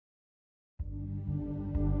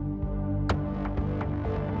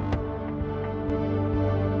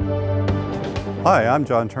Hi, I'm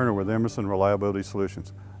John Turner with Emerson Reliability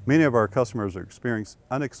Solutions. Many of our customers experience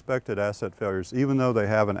unexpected asset failures even though they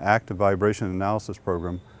have an active vibration analysis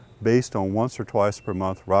program based on once or twice per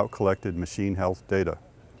month route collected machine health data.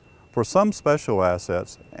 For some special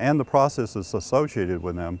assets and the processes associated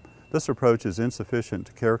with them, this approach is insufficient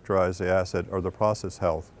to characterize the asset or the process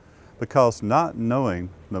health because not knowing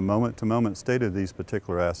the moment-to-moment state of these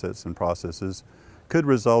particular assets and processes could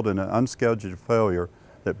result in an unscheduled failure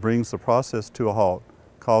that brings the process to a halt,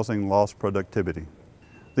 causing lost productivity.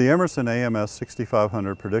 The Emerson AMS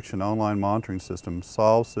 6500 Prediction Online Monitoring System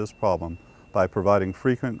solves this problem by providing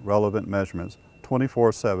frequent, relevant measurements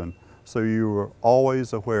 24/7 so you are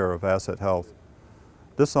always aware of asset health.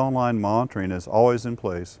 This online monitoring is always in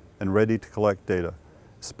place and ready to collect data,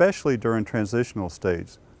 especially during transitional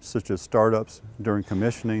stages, such as startups, during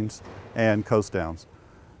commissionings, and coast downs.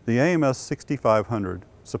 The AMS 6500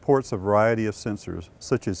 supports a variety of sensors,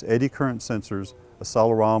 such as eddy current sensors,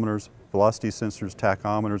 accelerometers, velocity sensors,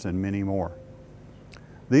 tachometers, and many more.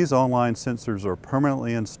 These online sensors are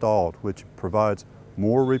permanently installed, which provides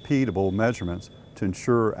more repeatable measurements to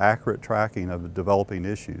ensure accurate tracking of the developing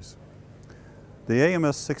issues. The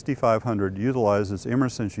AMS 6500 utilizes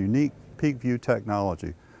Emerson's unique Peak View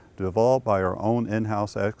technology developed by our own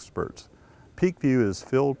in-house experts. Peak View is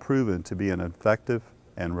field proven to be an effective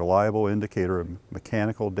and reliable indicator of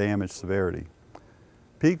mechanical damage severity.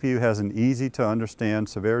 Peak View has an easy to understand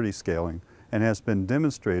severity scaling and has been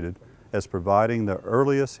demonstrated as providing the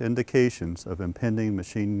earliest indications of impending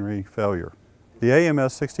machinery failure. The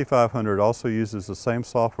AMS 6500 also uses the same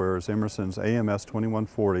software as Emerson's AMS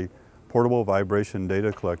 2140 portable vibration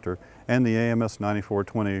data collector and the AMS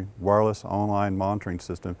 9420 wireless online monitoring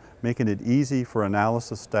system, making it easy for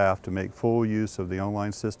analysis staff to make full use of the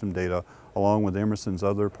online system data along with Emerson's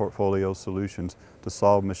other portfolio solutions to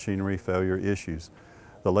solve machinery failure issues.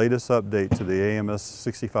 The latest update to the AMS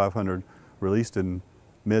 6500 released in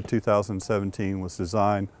mid-2017 was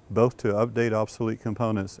designed both to update obsolete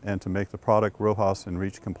components and to make the product RoHS and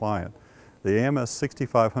REACH compliant. The AMS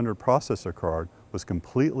 6500 processor card was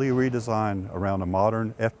completely redesigned around a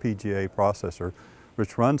modern FPGA processor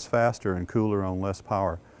which runs faster and cooler on less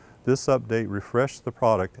power. This update refreshed the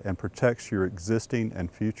product and protects your existing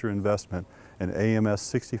and future investment in AMS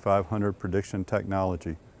 6500 prediction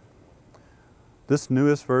technology. This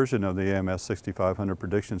newest version of the AMS 6500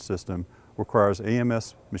 prediction system requires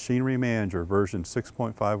AMS Machinery Manager version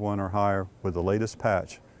 6.51 or higher with the latest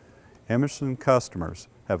patch. Emerson customers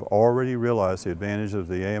have already realized the advantage of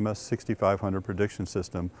the AMS 6500 prediction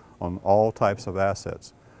system on all types of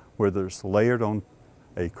assets, whether it's layered on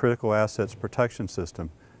a critical assets protection system,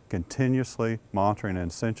 continuously monitoring an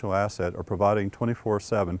essential asset, or providing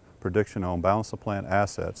 24/7 prediction on balance of plant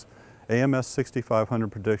assets. AMS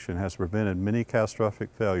 6500 prediction has prevented many catastrophic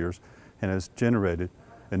failures and has generated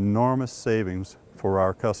enormous savings for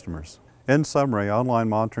our customers. In summary, online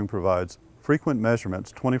monitoring provides frequent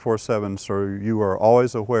measurements 24/7 so you are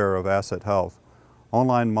always aware of asset health.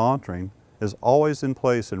 Online monitoring is always in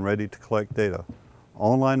place and ready to collect data.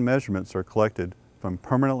 Online measurements are collected from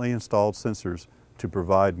permanently installed sensors to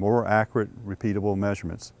provide more accurate, repeatable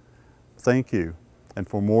measurements. Thank you, and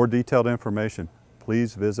for more detailed information,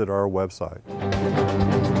 please visit our website.